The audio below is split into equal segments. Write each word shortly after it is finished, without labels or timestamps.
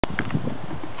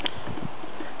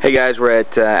Hey guys, we're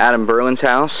at Adam Berlin's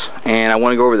house, and I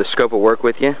want to go over the scope of work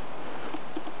with you.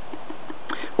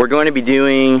 We're going to be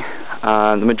doing,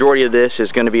 the majority of this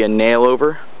is going to be a nail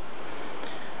over,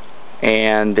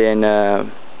 and then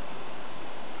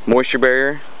moisture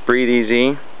barrier, breathe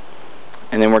easy,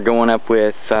 and then we're going up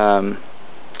with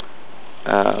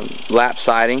lap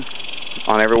siding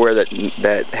on everywhere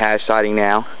that has siding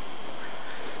now,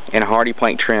 and a hardy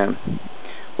plank trim.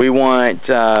 We want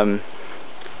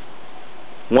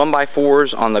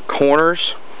 1x4s on the corners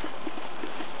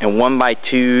and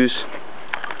 1x2s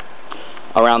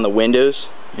around the windows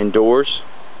and doors.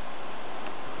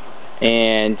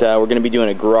 And we're going to be doing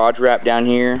a garage wrap down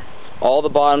here. All the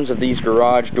bottoms of these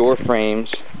garage door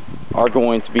frames are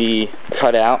going to be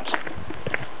cut out,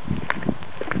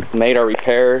 made our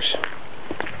repairs,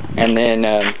 and then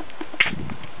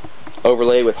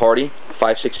overlaid with hardy,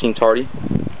 5/16 hardy.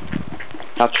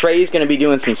 Now Trey's going to be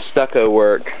doing some stucco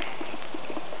work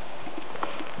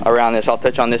around this. I'll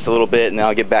touch on this a little bit and then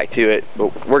I'll get back to it.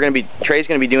 But Trey's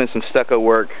going to be doing some stucco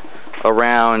work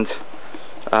around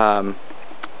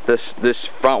this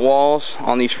front walls,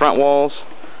 on these front walls,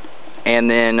 and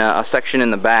then a section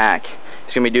in the back.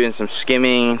 He's going to be doing some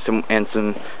skimming and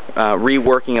some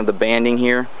reworking of the banding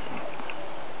here.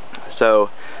 So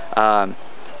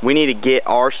we need to get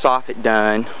our soffit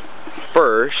done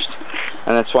first,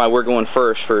 and that's why we're going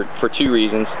first for two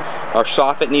reasons. Our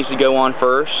soffit needs to go on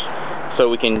first, so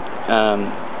we can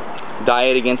dye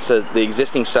it against the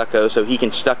existing stucco, so he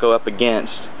can stucco up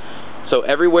against. So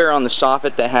everywhere on the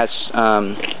soffit that has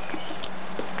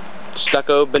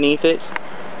stucco beneath it,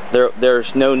 there's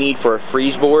no need for a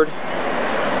freeze board,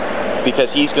 because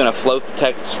he's going to float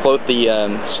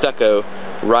the stucco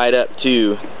right up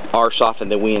to our soffit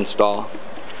that we install.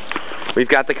 We've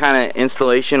got the kind of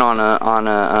installation on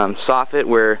a soffit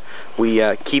where we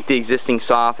keep the existing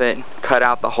soffit, cut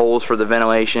out the holes for the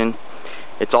ventilation.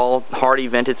 It's all hardy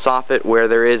vented soffit where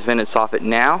there is vented soffit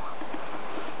now,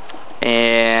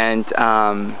 and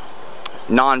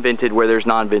non-vented where there's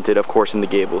non-vented, of course, in the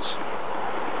gables.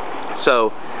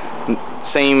 So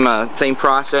same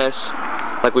process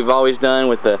like we've always done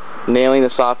with the nailing the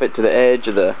soffit to the edge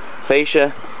of the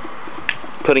fascia,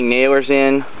 putting nailers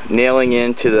in, nailing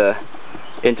into the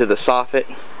soffit,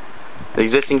 the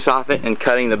existing soffit, and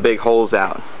cutting the big holes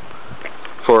out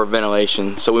for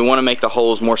ventilation. So we want to make the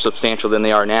holes more substantial than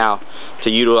they are now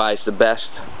to utilize the best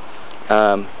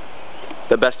amount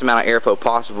of airflow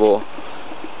possible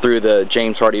through the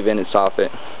James Hardie vented soffit.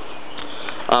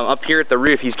 Up here at the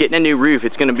roof, he's getting a new roof.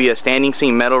 It's going to be a standing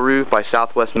seam metal roof by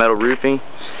Southwest Metal Roofing,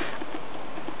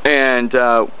 and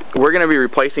we're going to be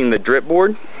replacing the drip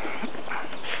board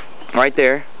right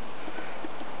there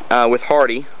with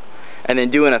hardy, and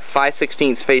then doing a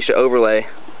 5/16 fascia overlay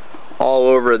all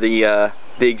over the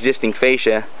existing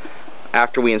fascia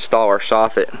after we install our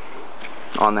soffit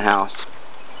on the house.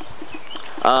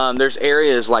 There's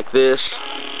areas like this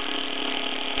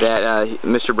that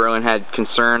Mr. Berlin had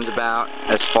concerns about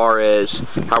as far as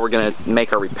how we're going to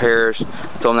make our repairs.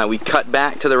 Told him that we cut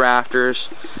back to the rafters,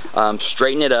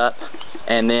 straighten it up,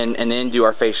 and then do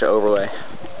our fascia overlay.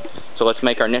 So let's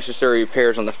make our necessary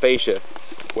repairs on the fascia,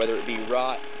 whether it be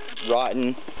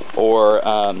rotten or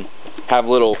have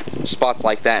little spots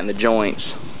like that in the joints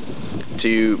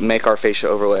to make our fascia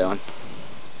overlay on.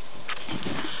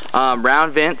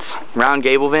 Round vents, round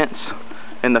gable vents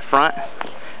in the front,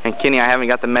 and Kenny, I haven't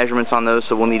got the measurements on those,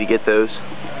 so we'll need to get those.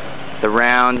 The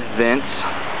round vents.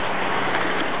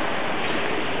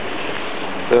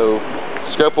 So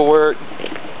scope of work: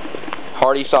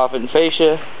 hardy soffit and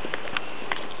fascia,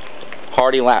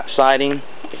 hardy lap siding,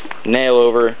 nail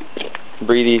over,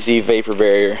 breathe easy vapor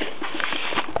barrier.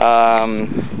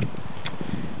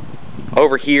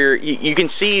 Over here, you can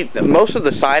see that most of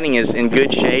the siding is in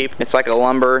good shape. It's like a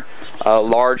lumber,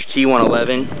 large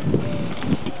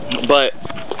T111. But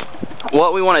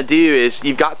what we want to do is,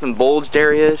 you've got some bulged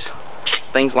areas,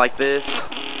 things like this,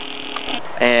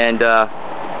 and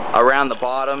around the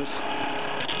bottoms.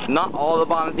 Not all the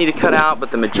bottoms need to cut out,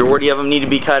 but the majority of them need to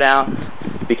be cut out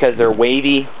because they're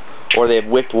wavy, or they have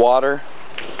wicked water,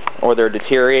 or they're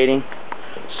deteriorating.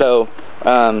 So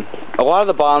a lot of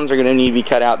the bottoms are going to need to be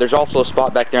cut out. There's also a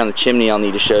spot back there on the chimney I'll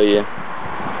need to show you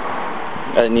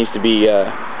that needs to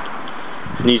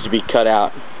be cut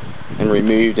out and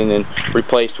removed, and then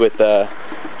replaced with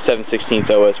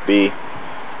 7/16 OSB.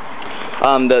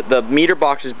 The meter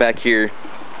boxes back here.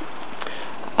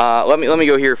 Let me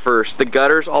go here first. The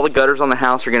gutters, all the gutters on the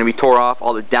house are going to be tore off.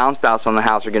 All the downspouts on the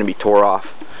house are going to be tore off.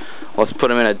 Let's put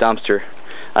them in a dumpster.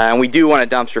 And we do want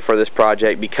a dumpster for this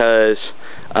project because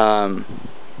of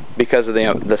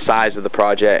the size of the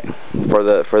project for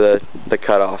the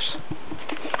cutoffs.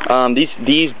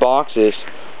 these boxes,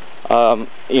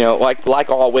 you know, like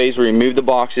always, we remove the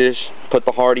boxes, put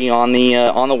the Hardie on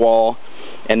the wall,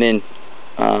 and then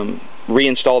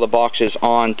reinstall the boxes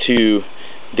onto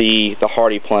the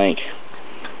Hardie plank.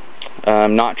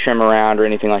 Not trim around or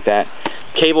anything like that.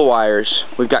 Cable wires.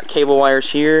 We've got cable wires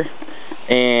here,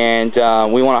 and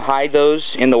we want to hide those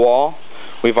in the wall.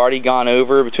 We've already gone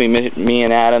over between me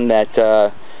and Adam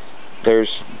that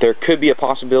there could be a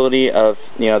possibility of,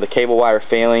 you know, the cable wire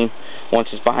failing once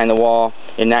it's behind the wall.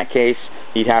 In that case,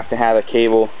 you'd have to have a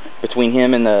cable between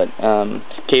him and the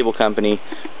cable company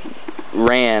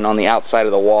ran on the outside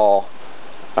of the wall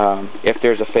if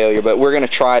there's a failure. But we're going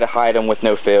to try to hide them with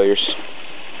no failures.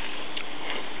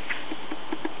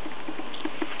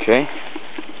 Okay.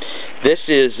 This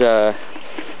is a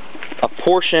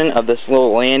portion of this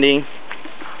little landing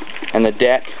and the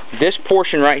deck. This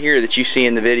portion right here that you see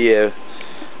in the video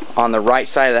on the right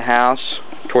side of the house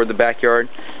toward the backyard,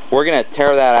 we're going to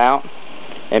tear that out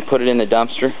and put it in the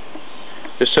dumpster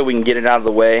just so we can get it out of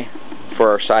the way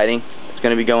for our siding. It's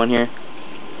going to be going here.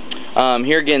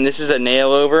 Here again, this is a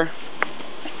nail over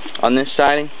on this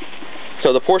siding.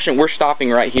 So the portion we're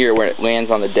stopping right here where it lands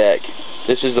on the deck.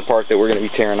 This is the part that we're going to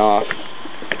be tearing off.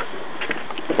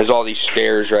 There's all these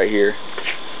stairs right here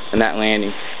and that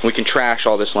landing. We can trash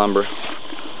all this lumber.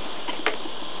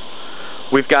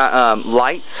 We've got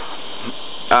lights.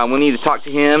 We need to talk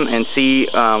to him and see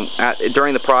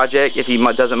during the project if he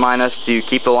doesn't mind us to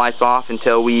keep the lights off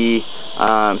until we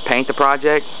paint the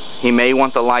project. He may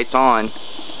want the lights on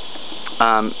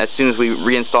as soon as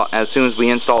we install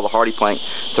the Hardie plank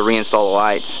to reinstall the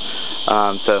lights.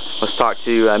 So let's talk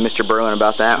to Mr. Berlin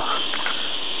about that.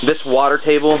 This water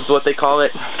table is what they call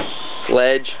it,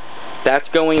 ledge. That's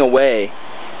going away.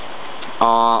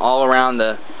 All around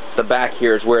the back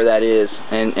here is where that is,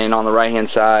 and on the right hand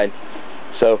side.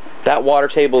 So that water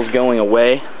table is going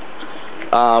away.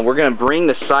 We're going to bring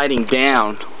the siding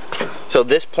down. So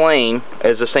this plane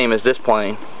is the same as this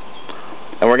plane,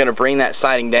 and we're going to bring that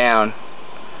siding down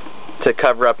to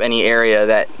cover up any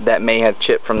area that may have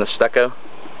chipped from the stucco.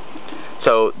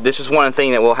 So this is one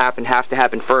thing that will have to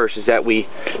happen first, is that we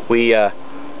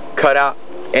cut out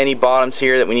any bottoms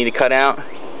here that we need to cut out.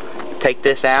 Take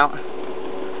this out,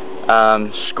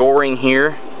 scoring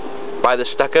here by the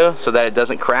stucco so that it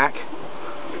doesn't crack,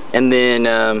 and then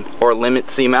or limits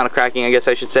the amount of cracking, I guess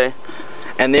I should say.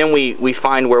 And then we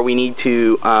find where we need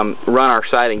to run our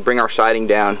siding, bring our siding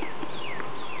down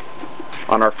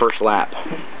on our first lap.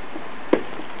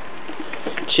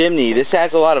 Chimney. This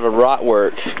has a lot of rot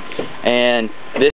work, and this